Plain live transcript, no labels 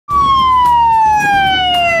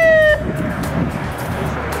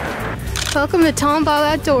Welcome to TomBob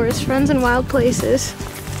Outdoors, Friends in Wild Places.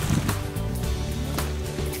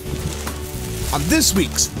 On this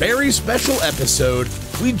week's very special episode,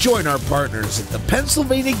 we join our partners at the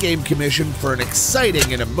Pennsylvania Game Commission for an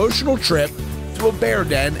exciting and emotional trip to a bear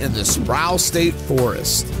den in the Sproul State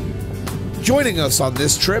Forest. Joining us on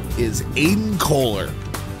this trip is Ayden Kohler.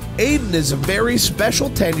 Ayden is a very special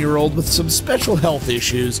 10-year-old with some special health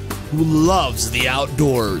issues who loves the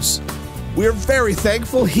outdoors. We are very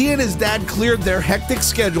thankful he and his dad cleared their hectic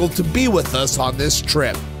schedule to be with us on this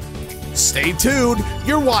trip. Stay tuned,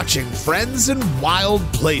 you're watching Friends in Wild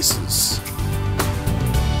Places.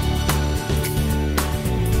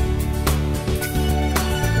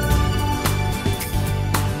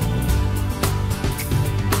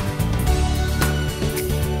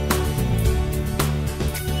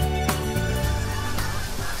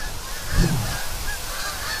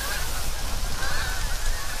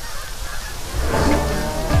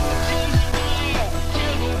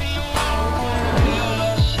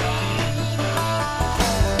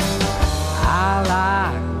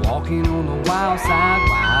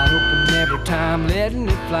 Letting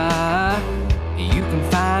it fly. You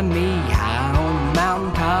can find me high on the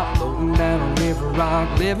mountaintop, floating down a river rock,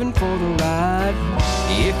 living for the ride.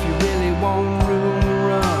 If you really want room to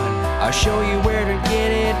run, I'll show you where to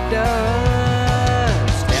get it done.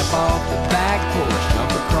 Step off the back porch,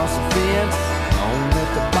 jump across the fence, don't let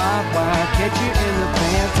the barbed wire catch you in the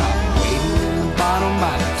pants. I'll be waiting in the bottom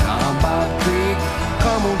by the TomBob Creek.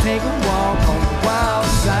 Come on, take a walk on the wild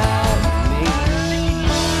side.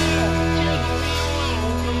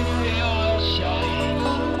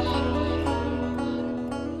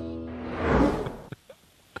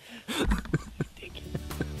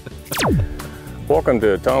 Welcome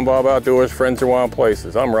to TomBob Outdoors, Friends in Wild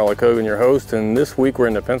Places. I'm Raleigh Cogan, your host, and this week we're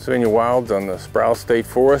in the Pennsylvania Wilds on the Sproul State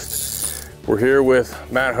Forest. We're here with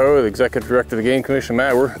Matt Ho, the Executive Director of the Game Commission.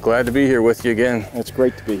 Matt, we're glad to be here with you again. It's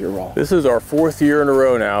great to be here, Raleigh. This is our 4th year in a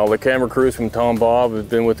row now. The camera crews from TomBob have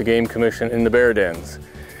been with the Game Commission in the bear dens.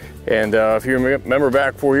 And if you remember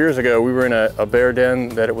back 4 years ago, we were in a bear den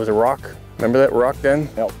that it was a rock. Remember that rock den?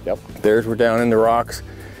 Yep. Bears were down in the rocks.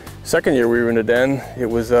 Second year we were in a den, it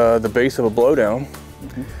was the base of a blowdown.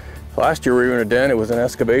 Last year we were in a den, it was an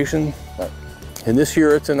excavation. Right. And this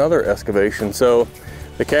year it's another excavation. So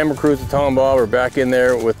the camera crews at TomBob are back in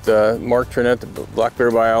there with Mark Trinette, the black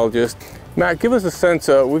bear biologist. Matt, give us a sense,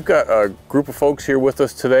 we've got a group of folks here with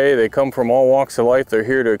us today. They come from all walks of life. They're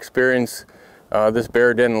here to experience this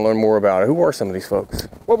bear den and learn more about it. Who are some of these folks?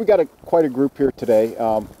 Well, we've got quite a group here today.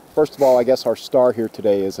 First of all, I guess our star here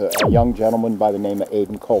today is a young gentleman by the name of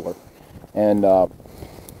Ayden Kohler. And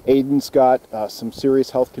Ayden's got some serious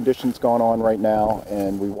health conditions going on right now,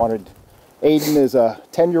 and Ayden is a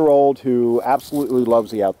 10-year-old who absolutely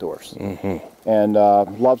loves the outdoors. And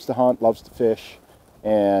loves to hunt, loves to fish,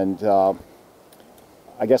 and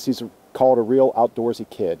I guess he's called a real outdoorsy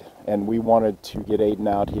kid, and we wanted to get Ayden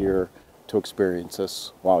out here to experience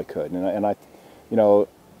this while he could. And I, you know,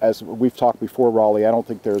 as we've talked before, Raleigh, I don't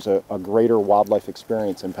think there's a greater wildlife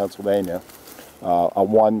experience in Pennsylvania, a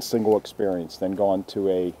one single experience, than going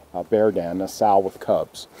to a bear den, a sow with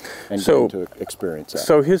cubs, and getting to experience that.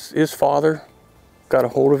 So his father got a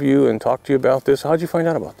hold of you and talked to you about this. How'd you find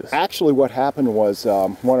out about this? Actually, what happened was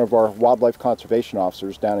one of our wildlife conservation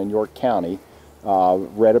officers down in York County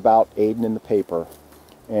read about Ayden in the paper,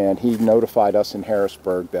 and he notified us in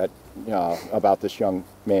Harrisburg that about this young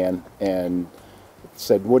man, and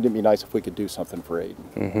said, wouldn't it be nice if we could do something for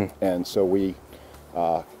Ayden? And so we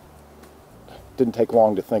didn't take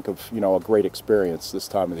long to think of, a great experience this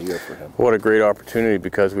time of the year for him. What a great opportunity,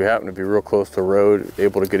 because we happen to be real close to the road,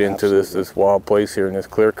 able to get into this wild place here in this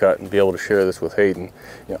clear cut and be able to share this with Ayden.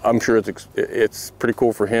 Yeah. I'm sure it's pretty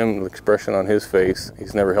cool for him, the expression on his face.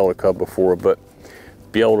 He's never held a cub before, but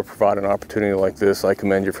be able to provide an opportunity like this, I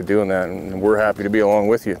commend you for doing that, and we're happy to be along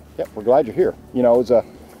with you. Yeah, we're glad you're here.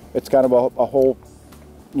 It's kind of a whole,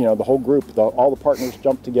 the whole group, all the partners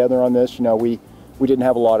jumped together on this. We didn't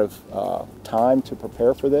have a lot of time to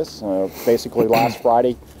prepare for this. Basically, last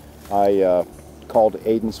Friday, I called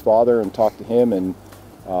Ayden's father and talked to him and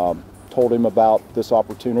told him about this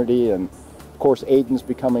opportunity. And of course, Ayden's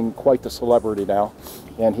becoming quite the celebrity now.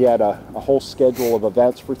 And he had a whole schedule of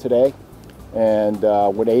events for today. And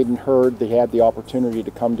when Ayden heard they had the opportunity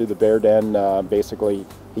to come to the bear den, basically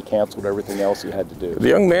he canceled everything else he had to do. The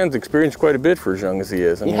young man's experienced quite a bit for as young as he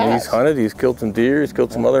is. I mean, he's hunted, he's killed some deer, he's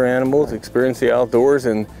killed some other animals, experienced the outdoors,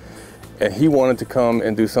 and he wanted to come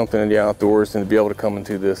and do something in the outdoors, and to be able to come and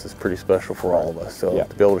do this is pretty special for all of us. So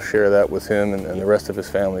to be able to share that with him and the rest of his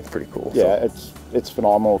family is pretty cool. Yeah, it's a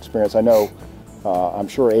phenomenal experience. I know I'm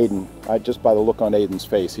sure Ayden, just by the look on Ayden's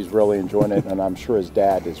face, he's really enjoying it, and I'm sure his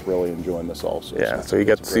dad is really enjoying this also. Yeah, so he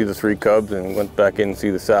got to see the 3 cubs and went back in and see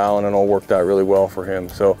the sow, and it all worked out really well for him.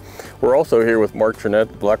 So we're also here with Mark Trinette,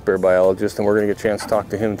 the black bear biologist, and we're going to get a chance to talk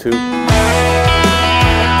to him too.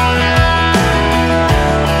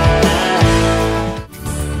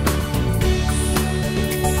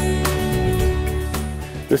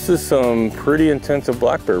 This is some pretty intensive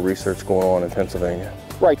black bear research going on in Pennsylvania.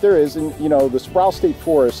 Right, there is, and you know, the Sproul State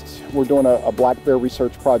Forest, we're doing a black bear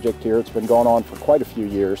research project here. It's been going on for quite a few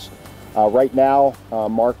years. Right now,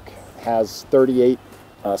 Mark has 38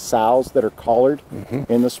 sows that are collared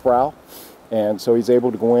in the Sproul, and so he's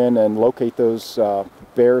able to go in and locate those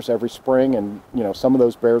bears every spring. And you know, some of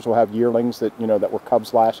those bears will have yearlings that that were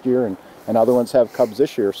cubs last year, and other ones have cubs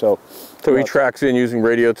this year. So he tracks in using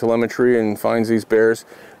radio telemetry and finds these bears.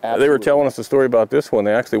 They were telling us a story about this one.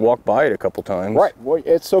 They actually walked by it a couple times. Right. Well,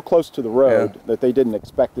 it's so close to the road that they didn't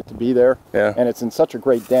expect it to be there. Yeah. And it's in such a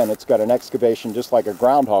great den. It's got an excavation just like a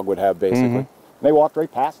groundhog would have, basically. And they walked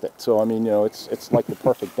right past it. So I mean, it's like the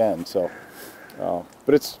perfect den. So,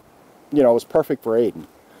 but it's, it was perfect for Ayden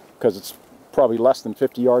because it's probably less than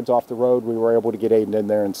 50 yards off the road. We were able to get Ayden in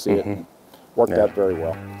there and see it. And worked out very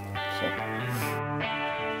well.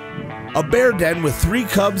 A bear den with 3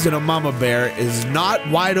 cubs and a mama bear is not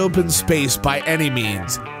wide open space by any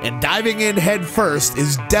means, and diving in head first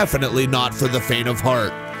is definitely not for the faint of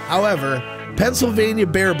heart. However, Pennsylvania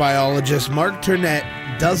bear biologist Mark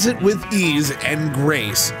Trinette does it with ease and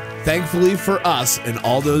grace, thankfully for us and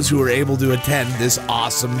all those who were able to attend this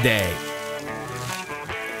awesome day.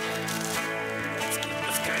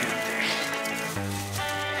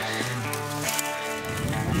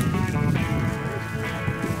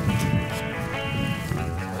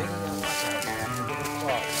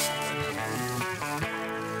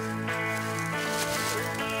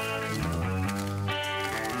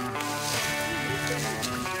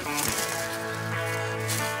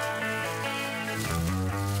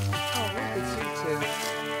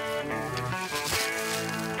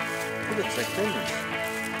 Looks like fingers.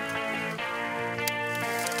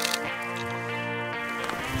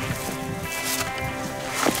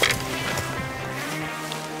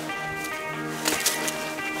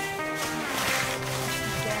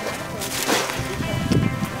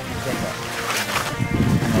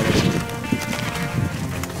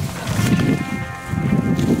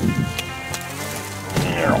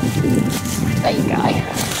 There you go.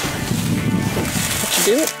 What you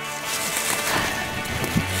do it?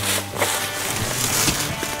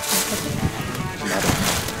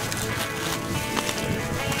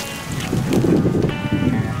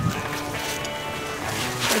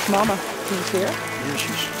 Where's Mama? She's here? Yeah,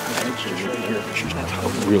 I think she's right here, but she's not a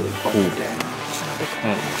really cool dad.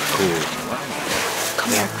 Cool.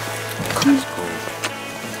 Come here. Come here.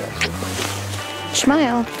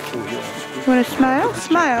 Smile. You want to smile?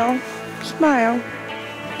 Smile. Smile.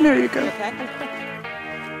 There you go.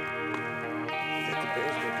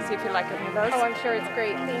 See if you like any of those. Oh, I'm sure it's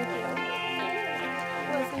great. Thank you.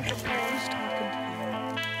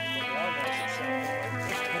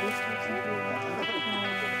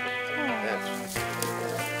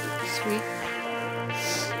 Sweet.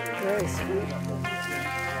 Very sweet.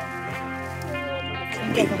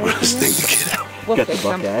 Worst thing to get out. Got the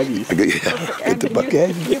buck aggies. Get the buck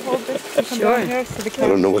aggies. Sure. I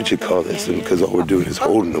don't know what you call this because all we're doing is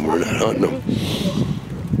holding them. We're not hunting them.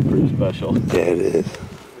 Pretty special. Yeah, it is.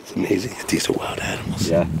 It's amazing that these are wild animals.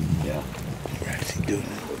 Yeah, yeah. We're actually doing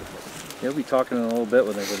it. You'll be talking in a little bit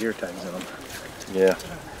when they get ear tags in them. Yeah.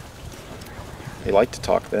 They like to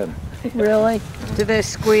talk then. Really? Do they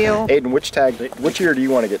squeal? Ayden, which ear do you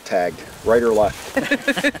want to get tagged? Right or left?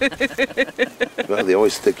 Well, they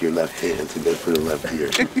always stick your left hand to go for the left ear.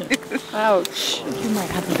 Ouch. You might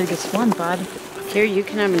have the biggest one, bud. Here, you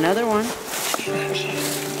can have another one.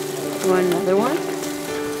 You want another one?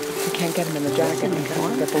 We can't get them in the jacket,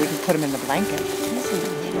 but we can put them in the blanket.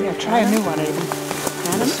 Yeah, try a new one, Ayden.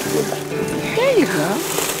 There you go.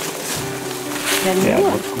 Yeah,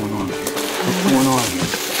 what's going on? What's going on here?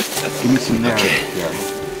 Give me some narrative here.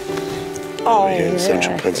 Oh, We're here in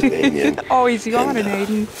central Pennsylvania. Oh, he's yawning,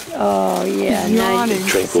 Ayden. Oh, yeah. He's yawning.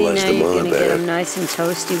 Tranquilized the you're mama going to get bear. him nice and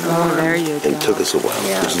toasty warm. Oh, there you go. And it took us a while.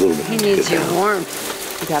 Yeah. There's a little bit He to needs get your down. warmth.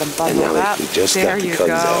 You got him And bundled now up. we just There got the you cubs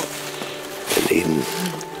go. out. And Ayden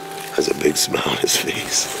has a big smile on his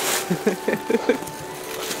face.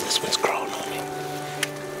 This one's crawling on me.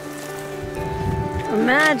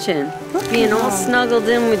 Imagine being all snuggled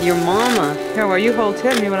in with your mama. Here, while you hold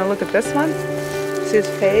him, you want to look at this one? See his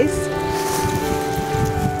face?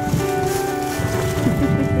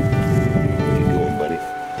 What are you doing, buddy?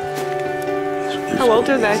 This How old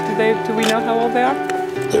are they? Do we know how old they are?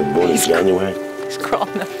 They're born in January. He's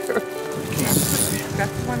crawling up here.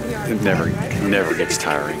 It never gets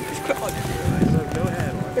tiring.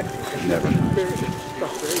 Never.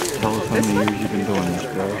 Tell us how many years you've been doing this,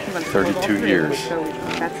 bro. 32 years.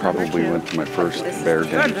 Probably went to my first bear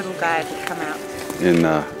den in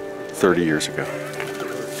 30 years ago.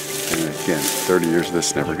 And again, 30 years of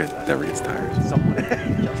this never gets tired.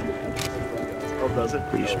 Oh, does it?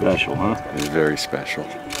 Pretty special, huh? It's very special.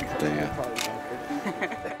 They,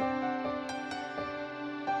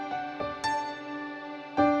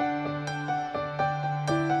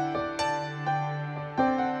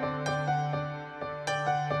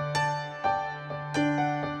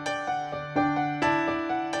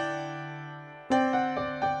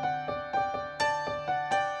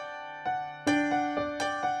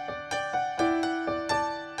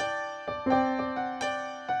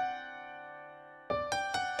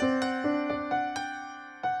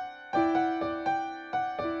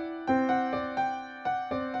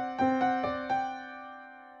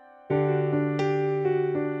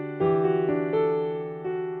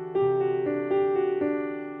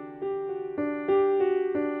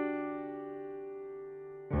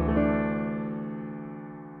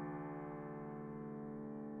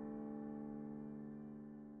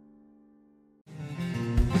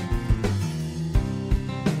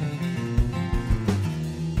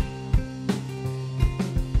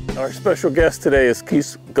 Our special guest today is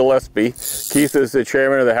Keith Gillespie. Keith is the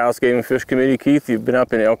chairman of the House Game and Fish Committee. Keith, you've been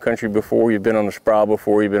up in elk country before, you've been on the Sproul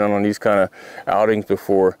before, you've been on these kind of outings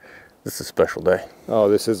before. This is a special day. Oh,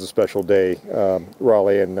 this is a special day,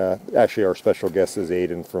 Raleigh, and actually our special guest is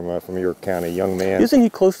Ayden from York County, young man. Isn't he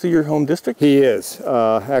close to your home district? He is.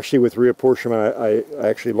 Actually, with reapportionment, I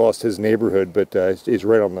actually lost his neighborhood, but he's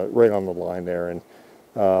right on the line there, and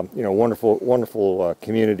you know, wonderful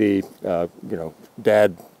community. You know,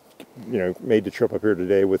 Dad, you know, made the trip up here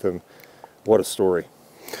today with him. What a story.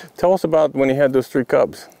 Tell us about when he had those 3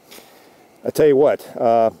 cubs. I tell you what,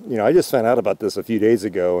 you know, I just found out about this a few days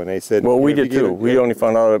ago, and they said... Well, we did too. We only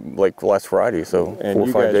found out like last Friday, so 4 or 5 days ago.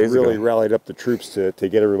 And you guys really rallied up the troops to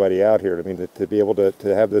get everybody out here. I mean, to be able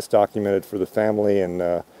to have this documented for the family,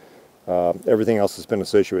 and everything else that's been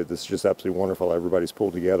associated with this is just absolutely wonderful. Everybody's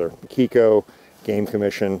pulled together. Kiko, Game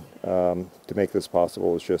Commission, to make this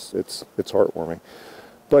possible is just, it's heartwarming.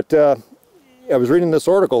 But I was reading this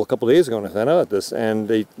article a couple of days ago and I found out this, and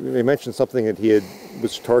they mentioned something that he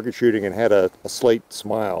was target shooting and had a slight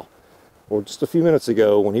smile. Well, just a few minutes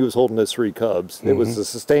ago when he was holding his 3 cubs, it was a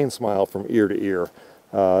sustained smile from ear to ear.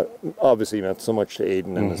 Obviously meant so much to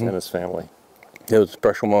Ayden and his family. It was a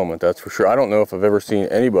special moment, that's for sure. I don't know if I've ever seen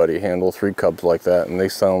anybody handle 3 cubs like that, and they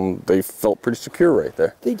felt pretty secure right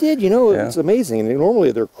there. They did, you know, it's amazing. And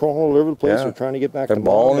normally they're crawling all over the place, they're trying to get back to mom.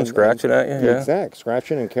 Bawling and scratching at you. Exactly,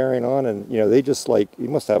 scratching and carrying on, and you know, they just like, you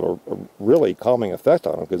must have a really calming effect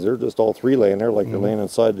on them, because they're just all 3 laying there like they're laying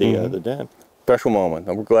inside the den. Special moment,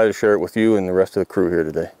 and we're glad to share it with you and the rest of the crew here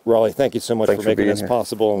today. Raleigh, thank you so much for making this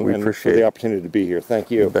possible, and for the opportunity to be here.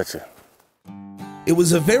 Thank you. You betcha. It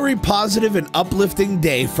was a very positive and uplifting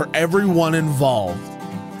day for everyone involved.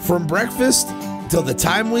 From breakfast till the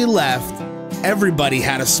time we left, everybody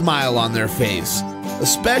had a smile on their face.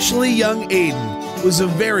 Especially young Ayden, who was a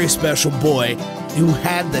very special boy who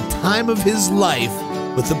had the time of his life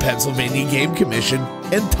with the Pennsylvania Game Commission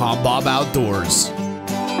and TomBob Outdoors.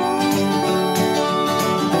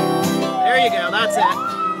 There you go, that's it.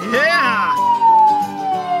 Yeah!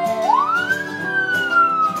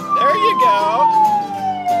 There you go.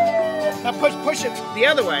 Now push it the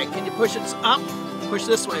other way. Can you push it up? Push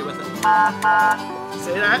this way with it.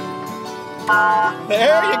 See that?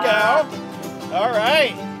 There you go. All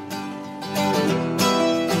right.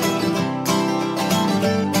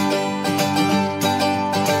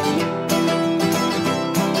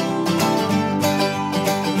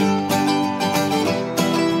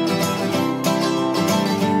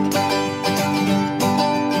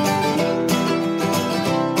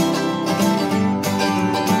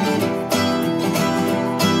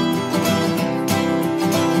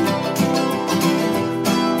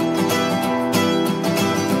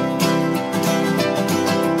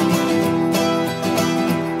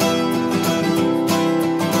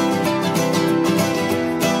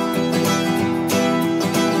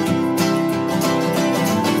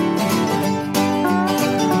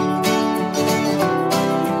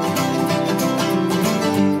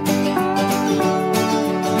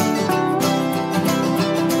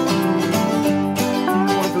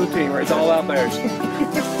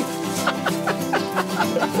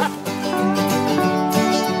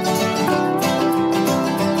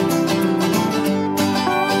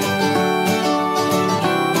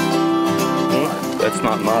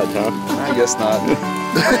 guess not mud, huh? I guess not.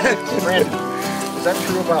 Brandon, is that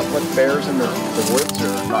true about what bears in the woods,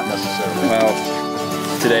 or not necessarily? Well,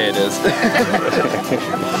 today it is.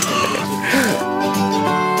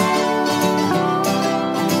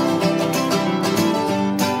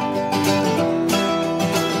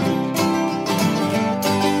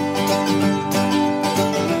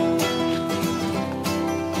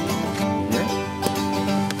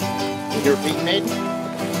 Your feet, Ayden?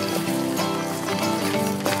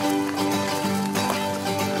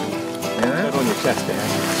 Yeah. Put on your chest there.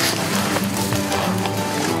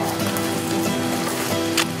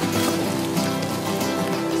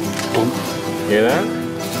 Hear that?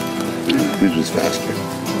 This was faster.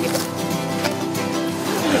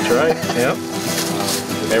 That's right. Yep.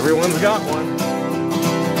 Everyone's got one.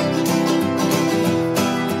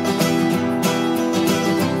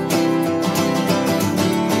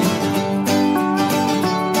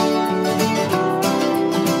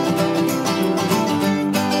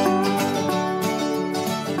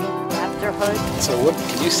 So what,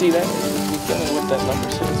 can you see that? Tell me what that number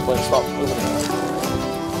says when it stops moving around.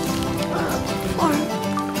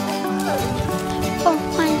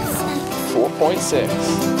 4.6. 4.6.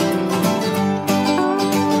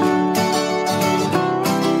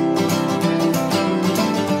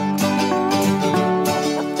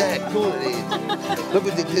 Dad, cool it is. Look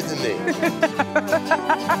what they did to me.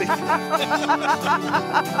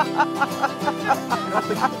 I don't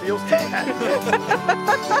think it feels too bad.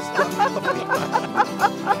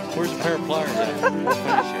 Where's a pair of pliers at? We'll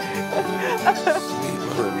finish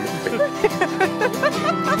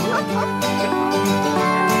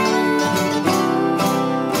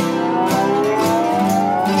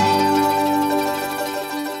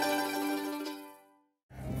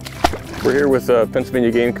We're here with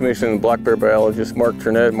Pennsylvania Game Commission black bear biologist Mark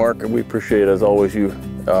Turnett. Mark, we appreciate, as always, you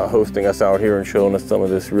hosting us out here and showing us some of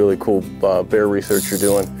this really cool bear research you're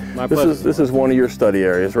doing. My pleasure. This is one of your study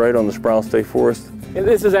areas, right, on the Sproul State Forest? And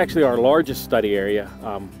this is actually our largest study area.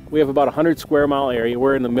 We have about 100 square mile area.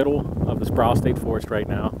 We're in the middle of the Sproul State Forest right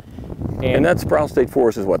now. And that Sproul State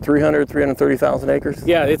Forest is what, 330,000 acres?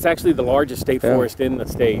 Yeah, it's actually the largest state forest in the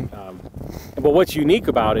state. But what's unique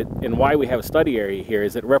about it and why we have a study area here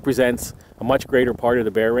is it represents a much greater part of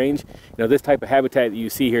the bear range. You know, this type of habitat that you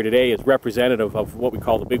see here today is representative of what we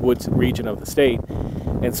call the Big Woods region of the state.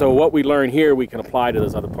 And so what we learn here, we can apply to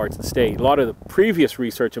those other parts of the state. A lot of the previous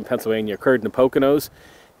research in Pennsylvania occurred in the Poconos,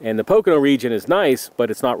 and the Pocono region is nice,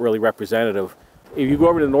 but it's not really representative. If you go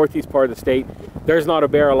over to the northeast part of the state, there's not a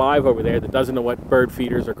bear alive over there that doesn't know what bird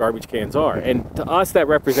feeders or garbage cans are. And to us, that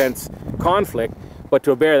represents conflict, but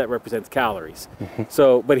to a bear, that represents calories.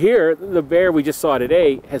 So, but here, the bear we just saw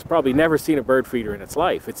today has probably never seen a bird feeder in its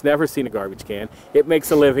life. It's never seen a garbage can. It makes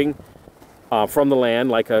a living from the land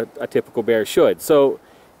like a typical bear should. So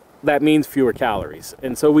that means fewer calories.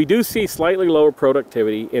 And so we do see slightly lower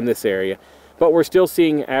productivity in this area, but we're still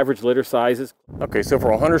seeing average litter sizes. Okay, so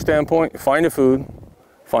from a hunter standpoint, find a food,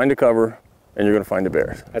 find a cover, and you're going to find the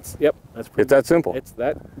bears. That's pretty it's that simple. It's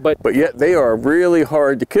that, but yet they are really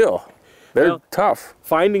hard to kill. They're tough.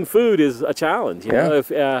 Finding food is a challenge. You know,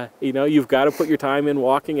 if you know, you've got to put your time in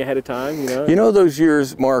walking ahead of time. You know those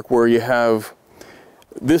years, Mark, where you have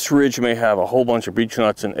this ridge may have a whole bunch of beech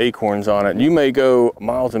nuts and acorns on it, and you may go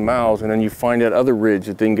miles and miles, and then you find that other ridge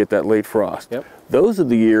that didn't get that late frost. Yep. Those are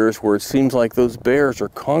the years where it seems like those bears are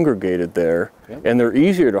congregated there, and there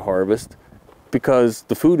easier to harvest because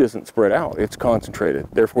the food isn't spread out; it's concentrated.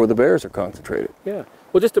 Therefore, the bears are concentrated. Yeah.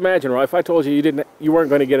 Well, just imagine, Roy, if I told you you weren't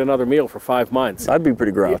going to get another meal for 5 months. I'd be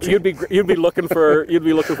pretty grouchy. You'd be looking for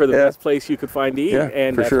the best place you could find to eat,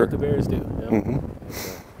 and that's sure. what the bears do.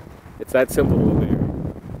 It's that simple to a bear.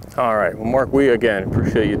 All right. Well, Mark, we again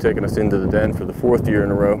appreciate you taking us into the den for the 4th year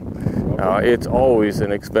in a row. It's always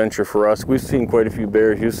an adventure for us. We've seen quite a few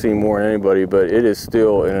bears. You've seen more than anybody, but it is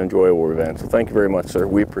still an enjoyable event. So thank you very much, sir.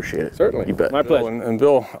 We appreciate it. Certainly. You bet. My pleasure. And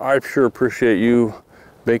Bill, I sure appreciate you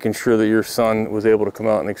making sure that your son was able to come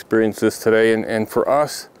out and experience this today, and for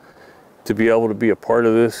us to be able to be a part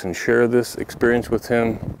of this and share this experience with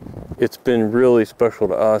him, it's been really special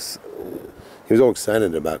to us. He was all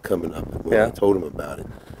excited about coming up when I told him about it.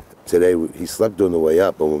 Today, he slept on the way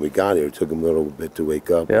up, but when we got here, it took him a little bit to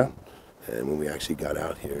wake up. Yeah. And when we actually got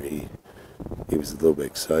out here, he was a little bit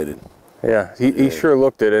excited. Yeah, he sure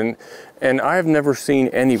looked it, and I've never seen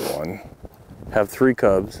anyone have 3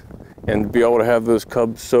 cubs and be able to have those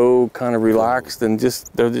cubs so kind of relaxed and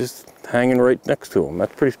they're just hanging right next to him.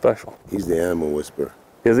 That's pretty special. He's the animal whisperer.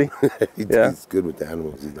 Is he? He's good with the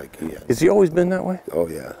animals. Has he always been that way? Oh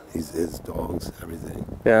yeah, his dogs, everything.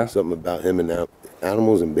 Yeah. Something about him and that.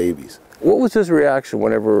 animals and babies. What was his reaction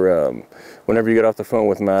whenever you got off the phone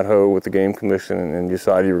with Matt Ho with the Game Commission and you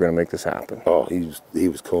decided you were going to make this happen? Oh, he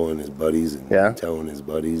was calling his buddies and telling his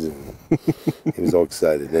buddies, and he was all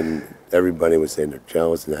excited. And everybody was saying they're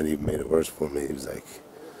jealous, and that even made it worse for me. He was like,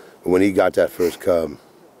 when he got that first cub.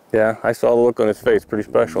 Yeah, I saw the look on his face. Pretty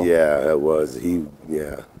special. Yeah, it was. He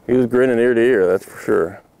was grinning ear to ear, that's for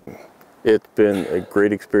sure. It's been a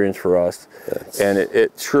great experience for us, and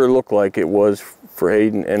it sure looked like it was for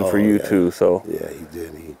Ayden and for you too. So yeah, he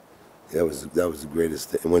did. That was the greatest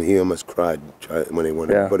thing. When he almost cried when he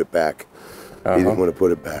wanted to put it back, he didn't want to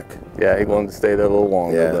put it back. Yeah, he wanted to stay there a little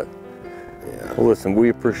longer. But well, listen, we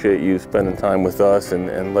appreciate you spending time with us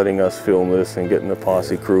and letting us film this and getting the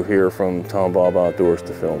posse crew here from TomBob Outdoors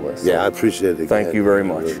to film this. Yeah, I appreciate it. Thank you very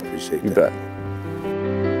much. I really appreciate you that. bet.